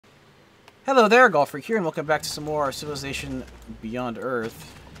Hello there, Golfreak here, and welcome back to some more Civilization Beyond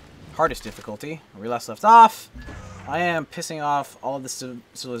Earth. Hardest difficulty. Where we last left off, I am pissing off all of the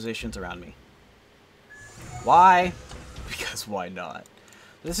civilizations around me. Why? Because why not?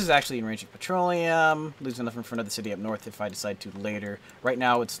 This is actually enraging petroleum, leaves enough for another city up north if I decide to later. Right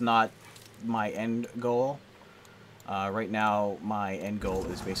now, it's not my end goal. Right now, my end goal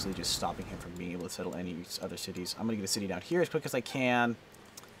is basically just stopping him from being able to settle any other cities. I'm going to get a city down here as quick as I can.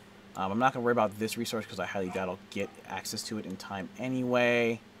 I'm not going to worry about this resource because I highly doubt I'll get access to it in time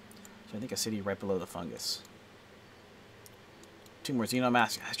anyway. So I think a city right below the fungus. 2 more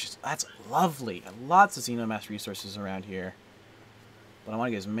Xenomass. That's lovely. Lots of Xenomass resources around here. But I want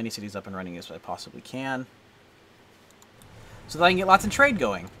to get as many cities up and running as I possibly can, so that I can get lots of trade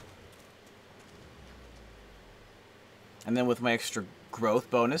going. And then with my extra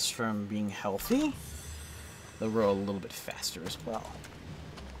growth bonus from being healthy, they'll grow a little bit faster as well.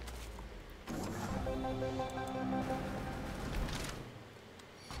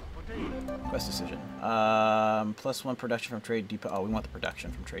 Quest decision. +1 production from trade depot. Oh, we want the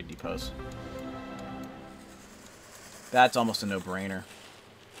production from trade depots. That's almost a no-brainer.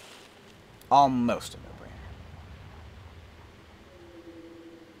 Almost a no-brainer.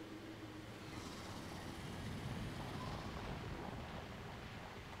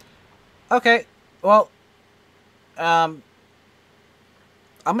 Okay, well, I'm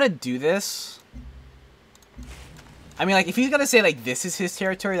gonna do this. I mean, like, if he's gonna say, like, this is his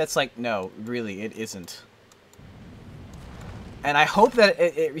territory, that's like, no, really, it isn't. And I hope that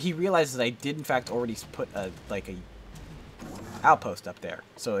he realizes that I did, in fact, already put, a outpost up there.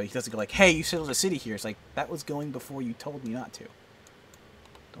 So he doesn't go like, hey, you settled a city here. It's like, that was going before you told me not to.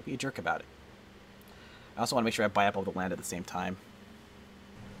 Don't be a jerk about it. I also want to make sure I buy up all the land at the same time.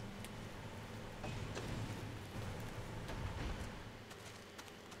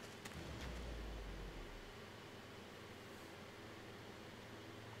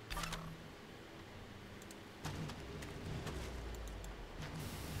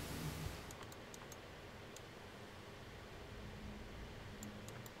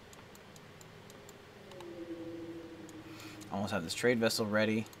 Almost have this trade vessel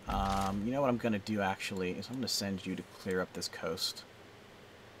ready. You know what I'm going to do, actually, is I'm going to send you to clear up this coast.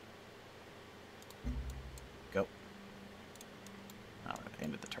 Go. Oh, we're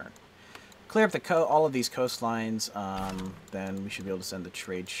end of the turn. Clear up all of these coastlines, then we should be able to send the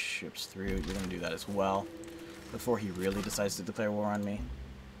trade ships through. You're going to do that as well, before he really decides to declare war on me.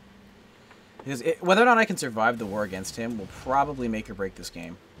 Because whether or not I can survive the war against him will probably make or break this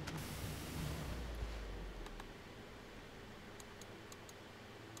game.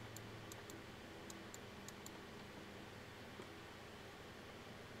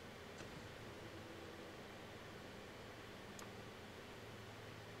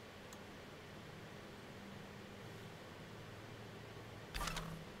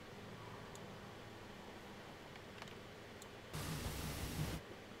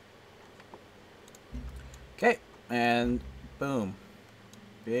 Okay, and boom.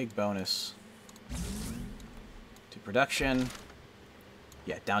 Big bonus to production.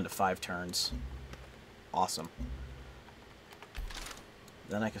 Yeah, down to 5 turns. Awesome.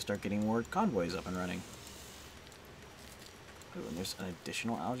 Then I can start getting more convoys up and running. Ooh, and there's an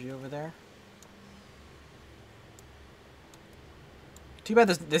additional algae over there. Too bad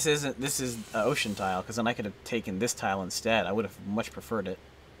this is an ocean tile, because then I could have taken this tile instead. I would have much preferred it.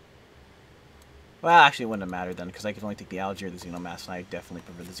 Well, actually, it wouldn't have mattered then, because I could only take the algae or the Xenomass, and I definitely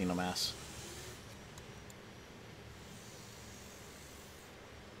prefer the Xenomass.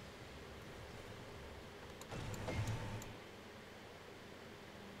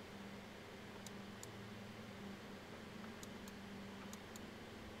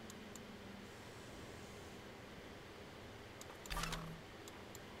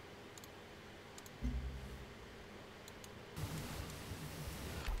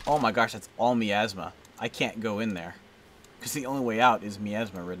 Oh my gosh, that's all miasma. I can't go in there, because the only way out is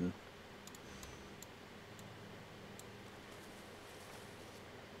miasma ridden.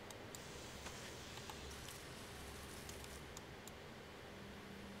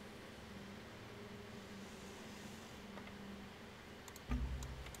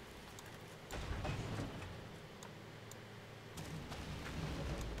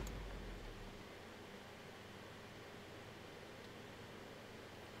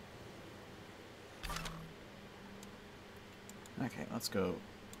 Okay, let's go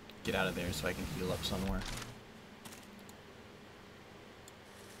get out of there so I can heal up somewhere.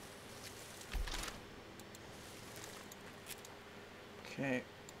 Okay.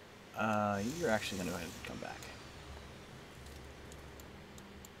 You're actually going to go ahead and come back.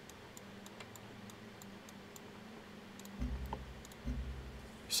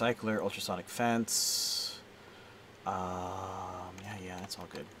 recycler, ultrasonic fence. Yeah, that's all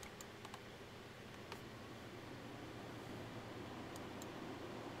good.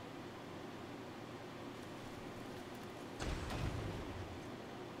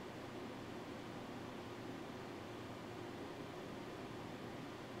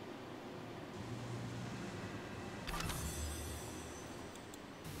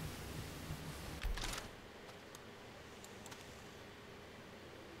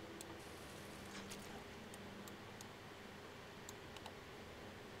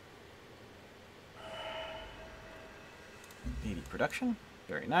 Production,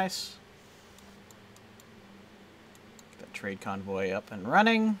 very nice. Get that trade convoy up and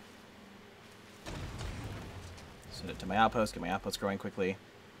running. Send it to my outpost, get my outpost growing quickly.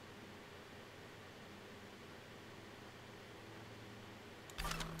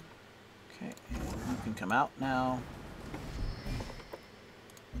 Okay, you can come out now.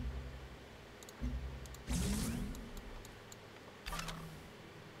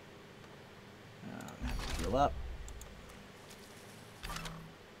 I have to heal up.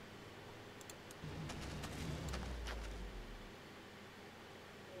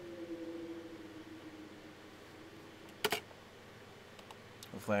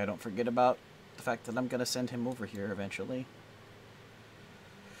 Hopefully I don't forget about the fact that I'm going to send him over here eventually.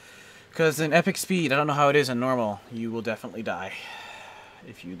 Because in epic speed, I don't know how it is in normal, you will definitely die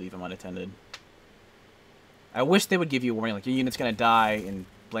if you leave him unattended. I wish they would give you a warning, like your unit's going to die in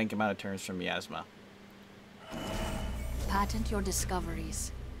blank amount of turns from miasma. Patent your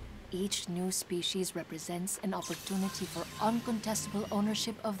discoveries. Each new species represents an opportunity for uncontestable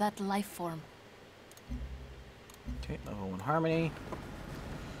ownership of that life form. Okay, level 1 harmony.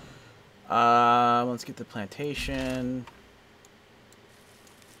 Let's get the plantation.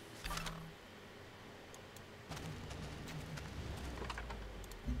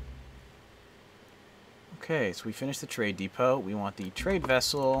 Okay, so we finished the trade depot. We want the trade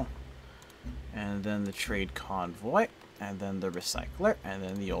vessel, and then the trade convoy, and then the recycler, and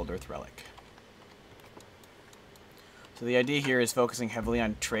then the old earth relic. So the idea here is focusing heavily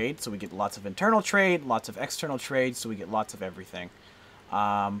on trade, so we get lots of internal trade, lots of external trade, so we get lots of everything.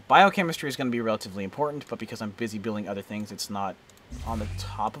 Biochemistry is going to be relatively important, but because I'm busy building other things, it's not on the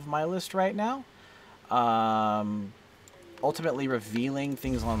top of my list right now. Ultimately, revealing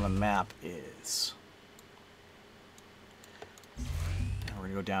things on the map is. And we're going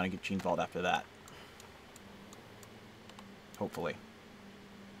to go down and get Gene Vault after that. Hopefully.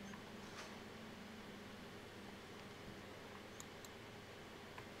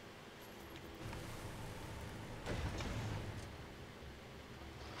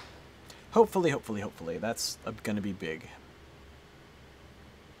 Hopefully. That's going to be big.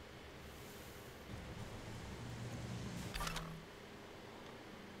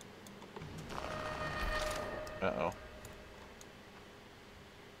 Uh-oh.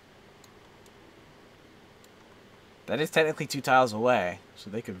 That is technically 2 tiles away, so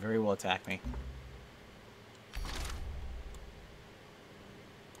they could very well attack me.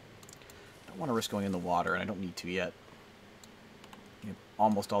 I don't want to risk going in the water, and I don't need to yet. You have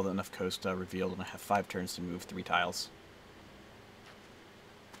almost all enough coast revealed, and I have 5 turns to move 3 tiles.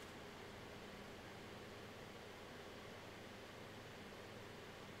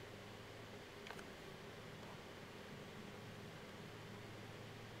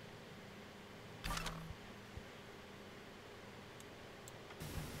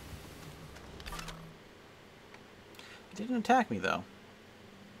 It didn't attack me, though.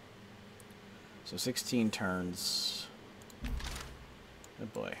 So 16 turns.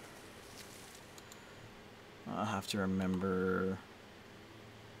 Good boy. I'll have to remember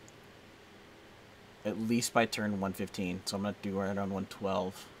at least by turn 115, so I'm going to do right around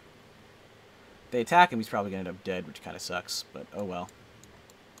 112. If they attack him, he's probably going to end up dead, which kind of sucks, but oh well.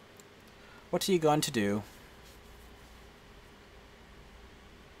 What are you going to do?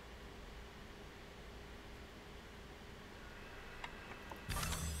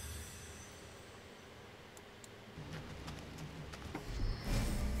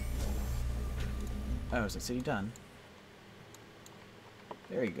 Oh, is the city done?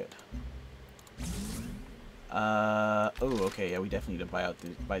 Very good. Oh, okay, yeah, we definitely need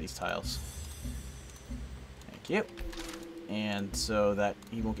to buy these tiles. Thank you. And so that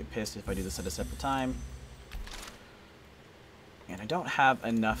he won't get pissed if I do this at a separate time. And I don't have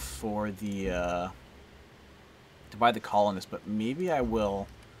enough for the, to buy the colonist, but maybe I will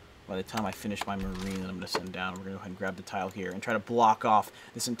by the time I finish my marine that I'm going to send down. We're going to go ahead and grab the tile here and try to block off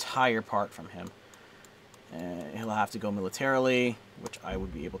this entire part from him. He'll have to go militarily, which I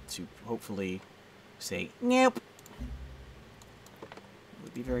would be able to hopefully say, nope.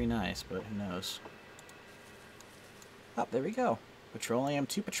 Would be very nice, but who knows. Oh, there we go. Petroleum,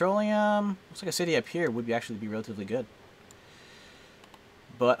 2 petroleum. Looks like a city up here would actually be relatively good.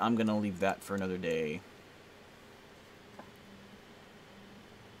 But I'm going to leave that for another day.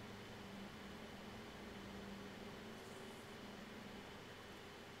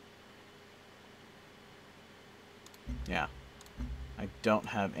 Yeah. I don't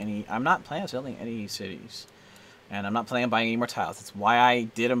have any... I'm not planning on selling any cities. And I'm not planning on buying any more tiles. That's why I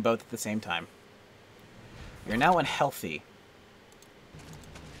did them both at the same time. You're now unhealthy.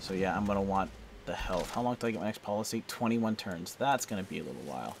 So yeah, I'm going to want the health. How long till I get my next policy? 21 turns. That's going to be a little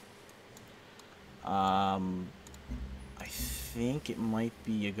while. I think it might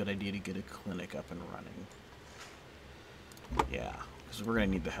be a good idea to get a clinic up and running. Yeah, because we're going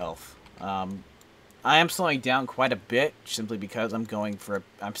to need the health. I am slowing down quite a bit, simply because I'm going for...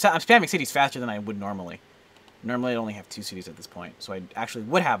 I'm spamming cities faster than I would normally. Normally I'd only have 2 cities at this point, so I actually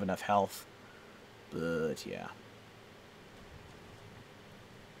would have enough health. But, yeah.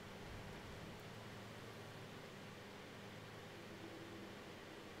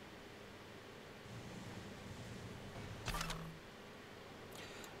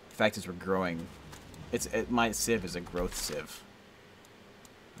 The fact is we're growing. My civ is a growth civ.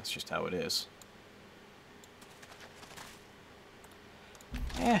 That's just how it is.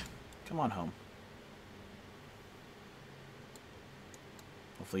 Come on home.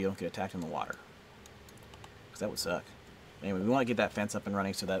 Hopefully you don't get attacked in the water. Because that would suck. Anyway, we want to get that fence up and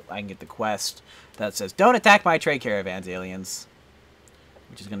running so that I can get the quest that says, don't attack my trade caravans, aliens.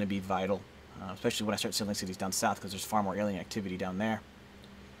 Which is going to be vital. Especially when I start settling cities down south, because there's far more alien activity down there.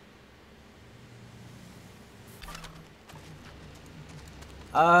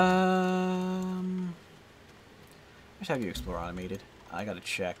 Let's have you explore automated. I gotta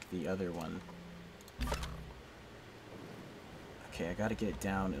check the other one. Okay, I gotta get it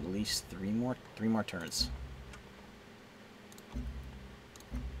down at least three more turns.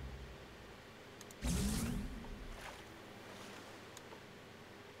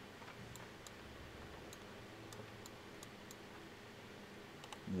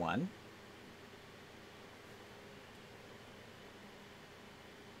 One.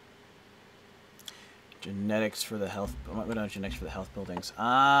 Genetics for the health. I might go down to genetics for the health buildings.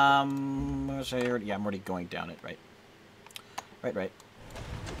 I'm gonna say, yeah, I'm already going down it, right? Right.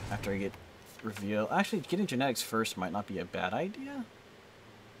 After I get reveal. Actually, getting genetics first might not be a bad idea.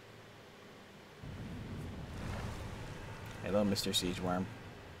 Hello, Mr. Siege Worm.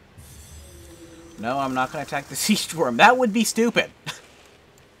 No, I'm not gonna attack the Siege Worm. That would be stupid.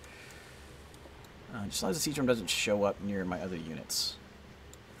 Just as long as the Siege Worm doesn't show up near my other units.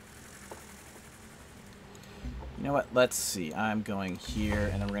 You know what? Let's see. I'm going here,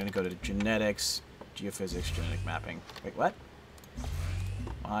 and then we're going to go to genetics, geophysics, genetic mapping. Wait, what?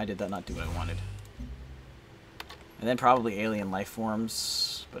 Why did that not do what I wanted? And then probably alien life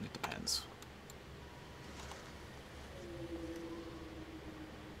forms, but it depends.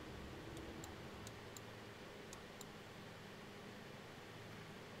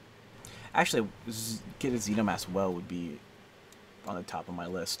 Actually, get a Xenomass well would be on the top of my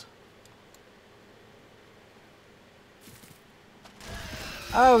list.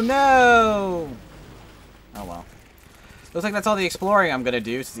 Oh no! Oh well. Looks like that's all the exploring I'm gonna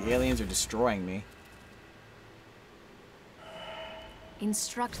do, since the aliens are destroying me.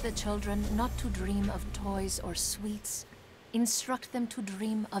 Instruct the children not to dream of toys or sweets. Instruct them to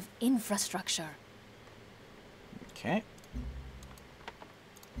dream of infrastructure. Okay.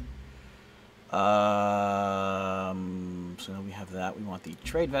 So now we have that. We want the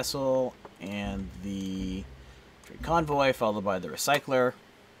trade vessel and the trade convoy, followed by the recycler,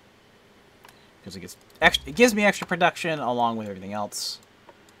 because it gives me extra production along with everything else,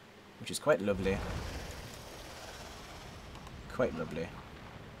 which is quite lovely. Quite lovely.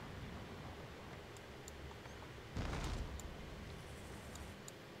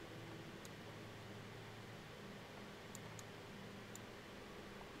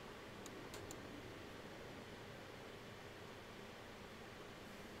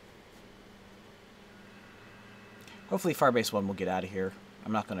 Hopefully Farbase 1 will get out of here.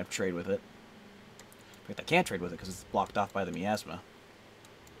 I'm not going to trade with it. In fact, I can't trade with it because it's blocked off by the miasma.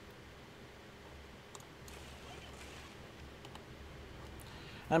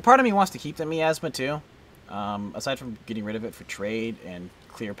 And part of me wants to keep the miasma too. Aside from getting rid of it for trade and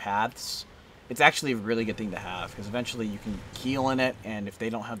clear paths, it's actually a really good thing to have, because eventually you can heal in it, and if they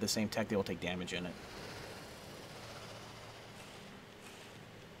don't have the same tech, they will take damage in it.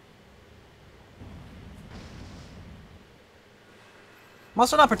 I'm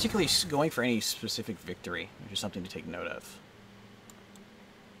also not particularly going for any specific victory, which is something to take note of.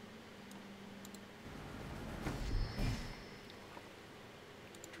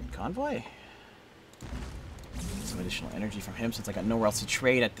 convoy. Get some additional energy from him since I got nowhere else to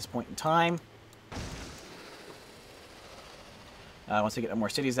trade at this point in time. Once I get more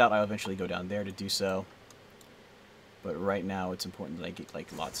cities out, I'll eventually go down there to do so. But right now, it's important that I get like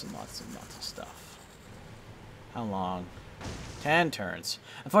lots and lots and lots of stuff. How long? 10 turns.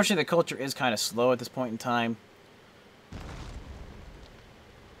 Unfortunately, the culture is kind of slow at this point in time.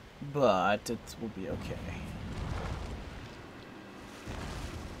 But it will be okay.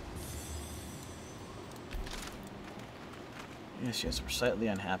 Yes, we're slightly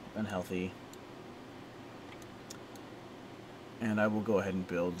unhealthy. And I will go ahead and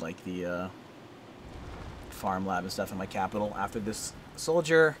build like the farm lab and stuff in my capital after this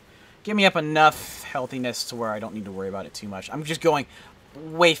soldier. Give me up enough healthiness to where I don't need to worry about it too much. I'm just going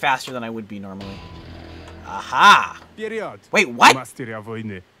way faster than I would be normally. Aha! Wait, what?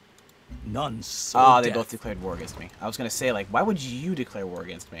 None so Oh, they deaf. both declared war against me. I was going to say, like, why would you declare war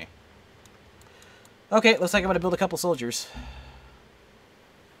against me? Okay, looks like I'm going to build a couple soldiers.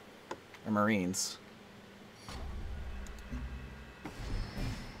 Or marines.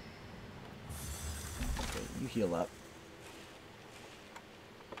 Okay, you heal up.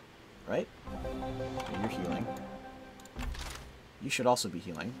 Right? Okay, you're healing. You should also be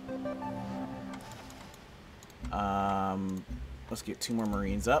healing. Let's get 2 more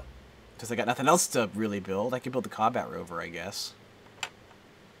marines up. Because I got nothing else to really build. I could build the combat rover, I guess.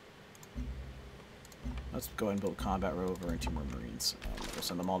 Let's go ahead and build a combat rover and 2 more marines. We'll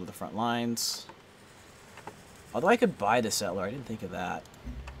send them all to the front lines. Although I could buy the settler. I didn't think of that.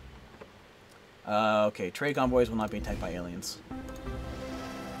 Okay, trade convoys will not be attacked by aliens.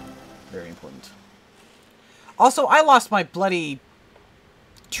 Very important. Also, I lost my bloody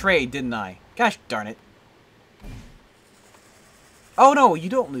trade, didn't I? Gosh darn it. Oh no, you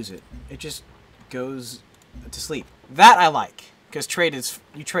don't lose it. It just goes to sleep. That I like. Because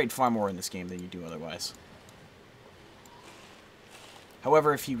you trade far more in this game than you do otherwise.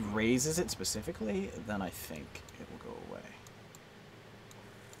 However, if he raises it specifically, then I think it will go away.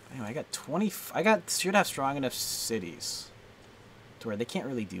 Anyway, I should have strong enough cities to where they can't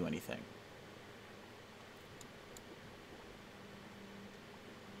really do anything.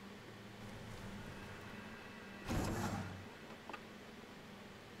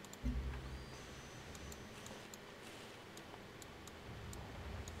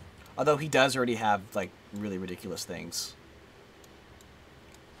 Although he does already have, like, really ridiculous things.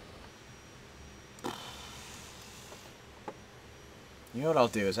 You know what I'll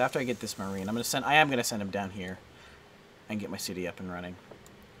do is after I get this marine, I am gonna send him down here and get my city up and running.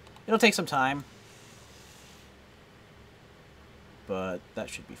 It'll take some time, but that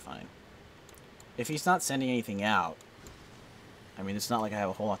should be fine. If he's not sending anything out, I mean, it's not like I have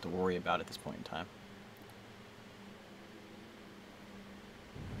a whole lot to worry about at this point in time.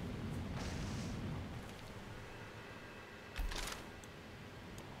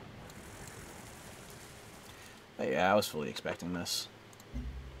 But yeah, I was fully expecting this.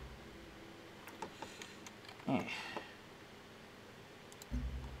 Do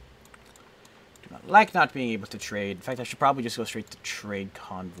not like not being able to trade. In fact, I should probably just go straight to trade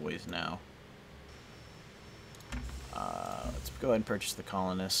convoys now. Let's go ahead and purchase the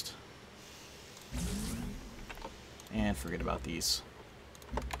colonist. And forget about these.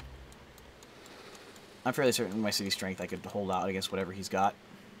 I'm fairly certain with my city strength I could hold out against whatever he's got.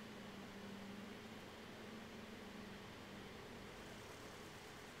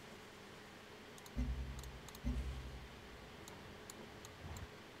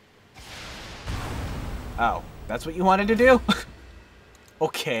 Oh, that's what you wanted to do?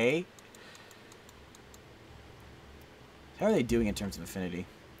 Okay. How are they doing in terms of affinity?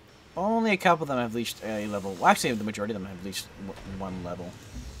 Only a couple of them have reached a level. Well, actually, the majority of them have reached 1 level.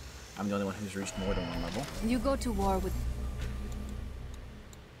 I'm the only one who's reached more than 1 level. You go to war with...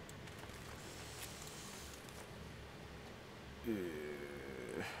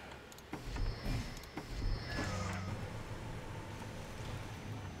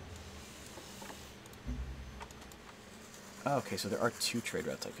 Okay, so there are 2 trade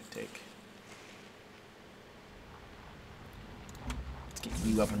routes I could take. Let's get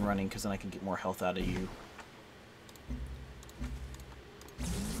you up and running, because then I can get more health out of you.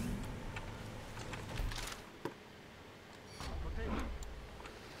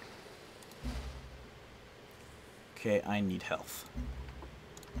 Okay, I need health.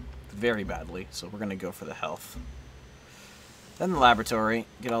 Very badly, so we're going to go for the health. Then the laboratory,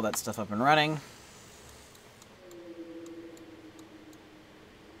 get all that stuff up and running.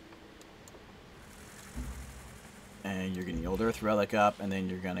 And you're getting the Old Earth Relic up, and then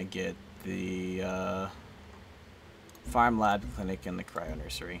you're going to get the Farm Lab Clinic and the Cryo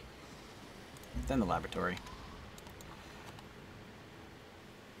Nursery. then the laboratory.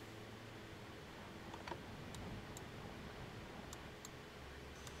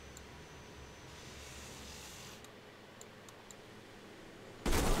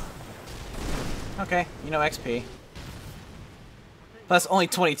 Okay, you know XP. Plus only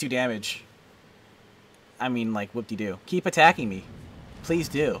 22 damage. I mean, like, whoop-de-doo. Keep attacking me. Please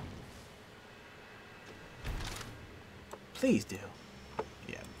do. Please do.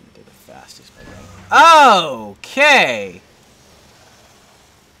 Yeah, you did the fastest by going. Okay!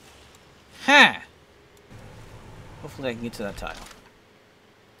 Huh. Hopefully I can get to that tile.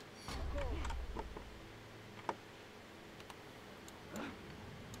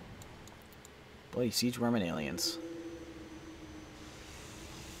 Bloody siege worm and aliens.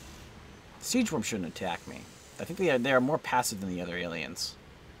 Siege worm shouldn't attack me. I think they are more passive than the other aliens.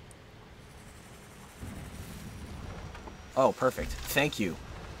 Oh, perfect. Thank you.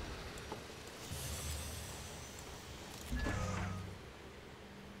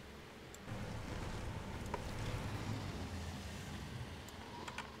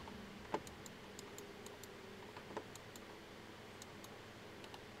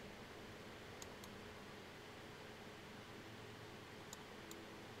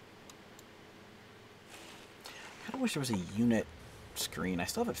 I wish there was a unit screen. I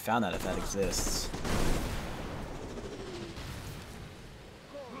still haven't found that if that exists.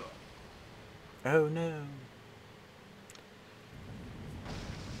 Oh no.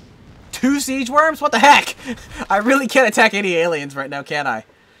 2 siege worms? What the heck? I really can't attack any aliens right now, can I?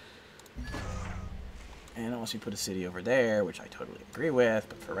 And unless we put a city over there, which I totally agree with,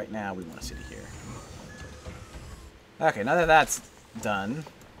 but for right now, we want a city here. Okay, now that that's done,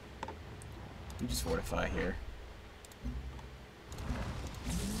 we just fortify here.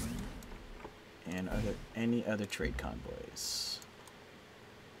 And are there any other trade convoys?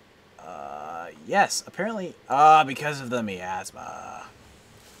 Yes, apparently, because of the miasma.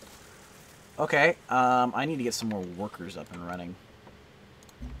 Okay, I need to get some more workers up and running.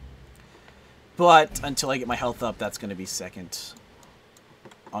 But until I get my health up, that's going to be second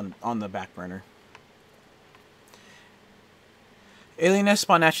on the back burner. Alien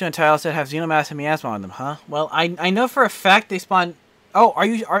spawn naturally tiles that have xenomass and miasma on them, huh? Well, I know for a fact they spawn. Oh,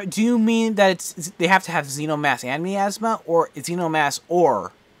 do you mean that they have to have xenomass and miasma, or xenomass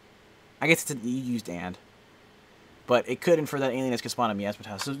or? I guess you used and. But it could infer that alien can spawn on miasma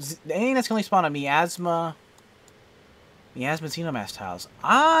tiles. So the alien can only spawn on miasma xenomass tiles.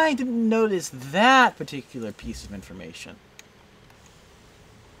 I didn't notice that particular piece of information.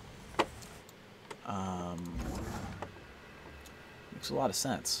 Makes a lot of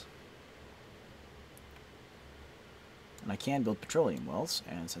sense. And I can build petroleum wells,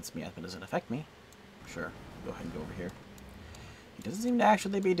 and since miasma doesn't affect me, sure, go ahead and go over here. He doesn't seem to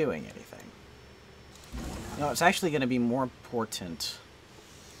actually be doing anything. No, it's actually going to be more important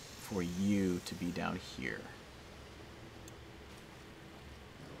for you to be down here.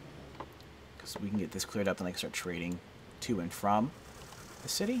 Because we can get this cleared up and I can start trading to and from the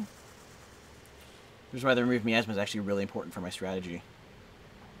city. Which is why the remove miasma is actually really important for my strategy.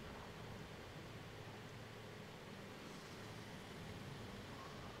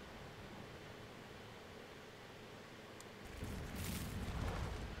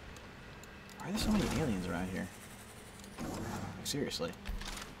 Why are there so many aliens around here? Like, seriously.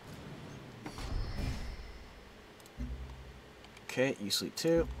 Okay, you sleep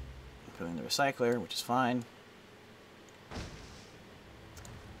too. Put in the recycler, which is fine.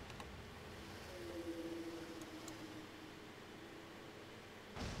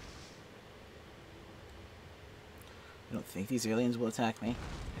 I don't think these aliens will attack me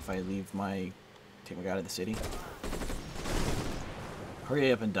if I take my guy out of the city.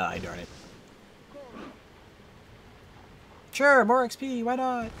 Hurry up and die, darn it. Sure, more XP, why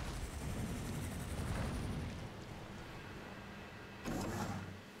not?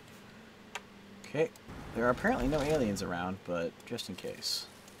 Okay, there are apparently no aliens around, but just in case.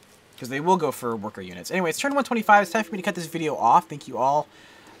 Because they will go for worker units. Anyway, it's turn 125, it's time for me to cut this video off. Thank you all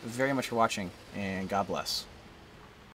very much for watching, and God bless.